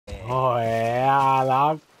Oh yeah,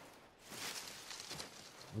 dog.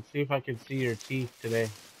 Let's see if I can see your teeth today.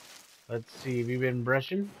 Let's see. Have you been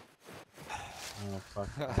brushing? Oh fuck.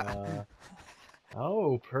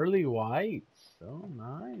 Oh, pearly whites. So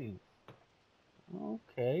nice.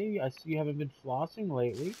 Okay, I see you haven't been flossing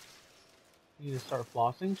lately. You need to start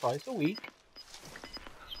flossing twice a week.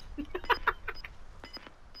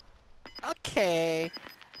 Okay.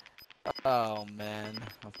 Oh man,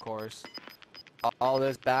 of course. All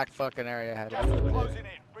this back fucking area had to be looted.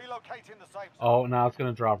 Oh, now it's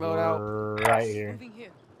gonna drop Load out. right here.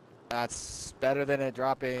 That's better than it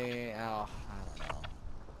dropping. Oh, I don't know.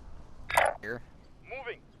 Here.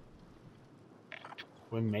 Moving.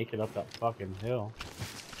 We make it up that fucking hill.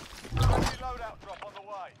 Loadout drop on the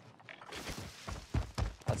way.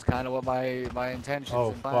 That's kind of what my intentions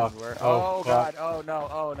and plans were. Oh, Oh god. Oh no.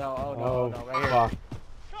 Oh no. Oh no. Oh no. Right here. Fuck.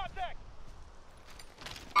 Contact.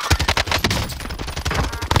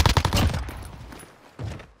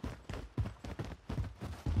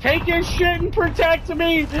 Take his shit and protect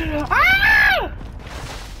me! Ah!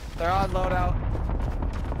 They're on loadout.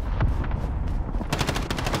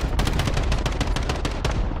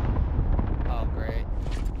 Oh great.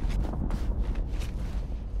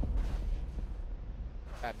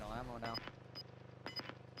 I have no ammo now.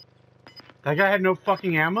 That guy had no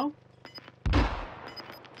fucking ammo?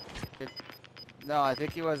 No, I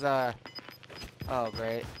think he was oh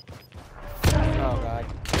great. Oh god.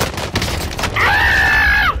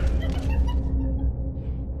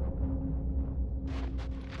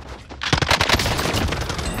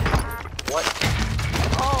 What?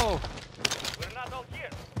 Oh! We're not all here.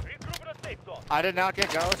 Regroup in a safe zone. I did not get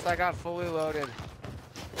ghost, I got fully loaded.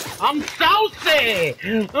 I'm saucy!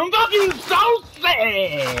 I'm fucking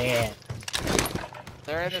saucy!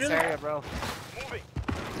 They're in this area, bro. Moving.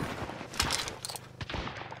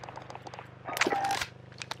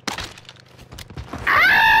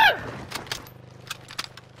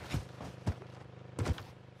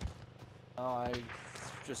 Oh, I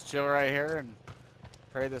just chill right here and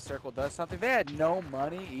pray the circle does something. They had no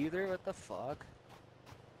money either. What the fuck?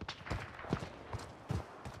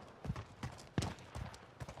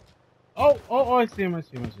 Oh, I see him, I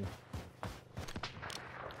see him, I see him.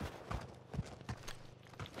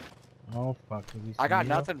 Oh, fuck. Did he see I got me?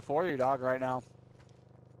 nothing for you, dog, right now.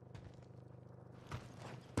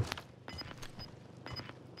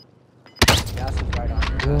 Gas is right on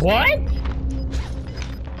your ass. What?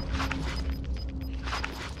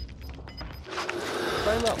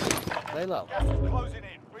 Lay low. Lay low. Gas is closing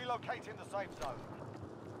in. Relocating the safe zone.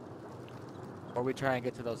 Or we try and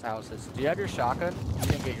get to those houses. Do you have your shotgun? You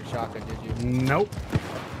didn't get your shotgun, did you? Nope.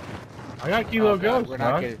 I got Kilo God, Ghost,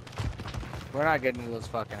 we're not getting to those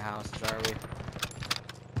fucking houses, are we?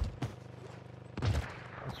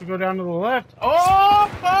 Let's go down to the left. Oh,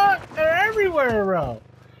 fuck! They're everywhere, bro.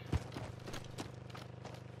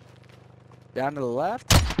 Down to the left?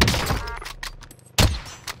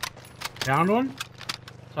 Down one.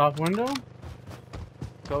 Top window.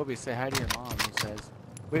 Kobe, say hi to your mom, he says.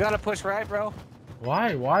 We gotta push right, bro.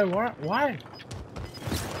 Why? Why? Look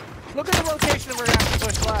at the location we're gonna have to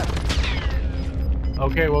push left.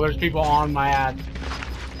 Okay, well, there's people on my ass.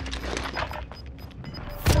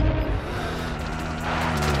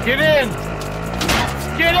 Get in!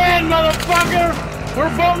 Get in, motherfucker! We're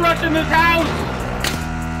bum rushing this house!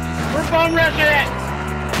 We're bum rushing it!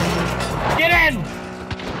 Get in!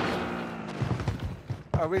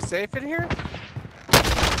 Are we safe in here?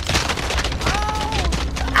 Oh!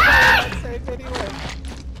 Ah! I'm safe anyway.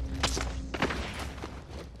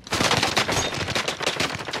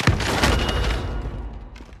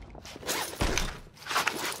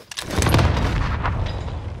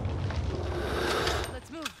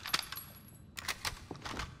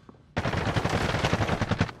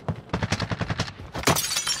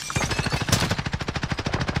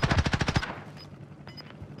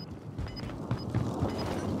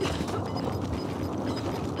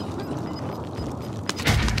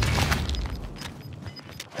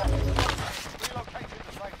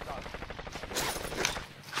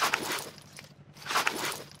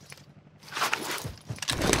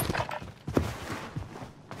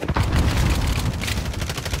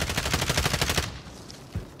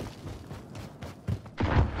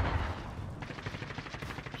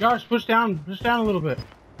 Josh, push down a little bit.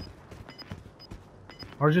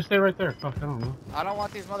 Or just stay right there. Fuck, I don't know. I don't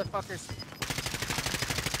want these motherfuckers.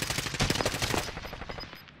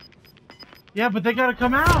 Yeah, but they gotta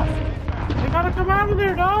come out. They gotta come out of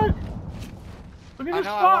there, dog. Look at this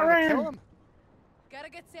spot right here. Gotta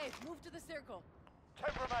get safe. Move to the circle.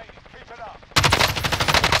 10 remaining. Keep it up.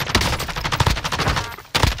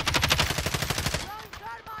 Throwing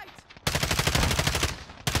thermite.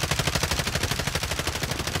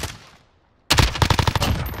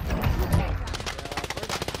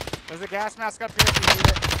 There's a gas mask up here if you need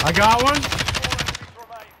it. I got one. 4 enemies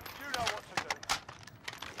remain. You know what to do.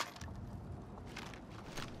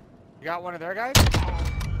 You got one of their guys?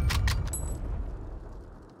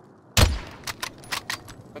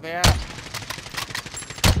 Where they at?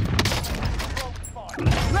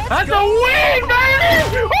 That's a win,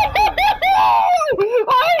 baby!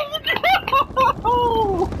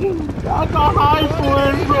 That's a high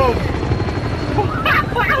win, bro.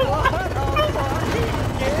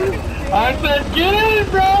 I said, get in,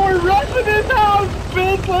 bro. We're rushing this house,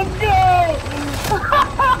 bitch. Let's go.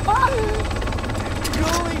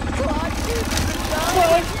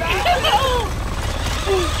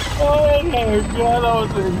 Oh my god, that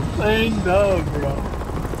was an insane dub, bro.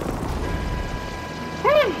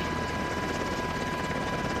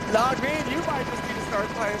 Nah, man, you might just need to start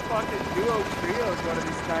playing fucking duo trios one of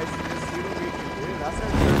these nights and just see what we can do. That's our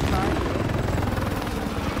third time.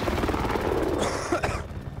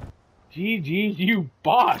 GG's, you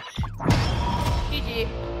boss. GG.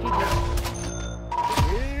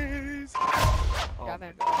 Jeez. Oh Got my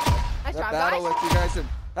it. God. Nice That job, battle guys. with you guys and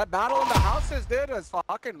that battle in the houses, dude, was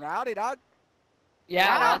fucking rowdy, dog.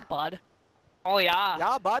 Yeah, bud. Oh yeah.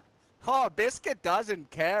 Yeah, bud. Oh, Biscuit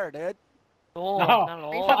doesn't care, dude. Oh, No. not at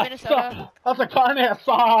Are you all. from Minnesota? That's a carne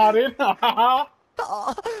asada, dude.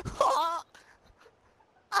 Oh,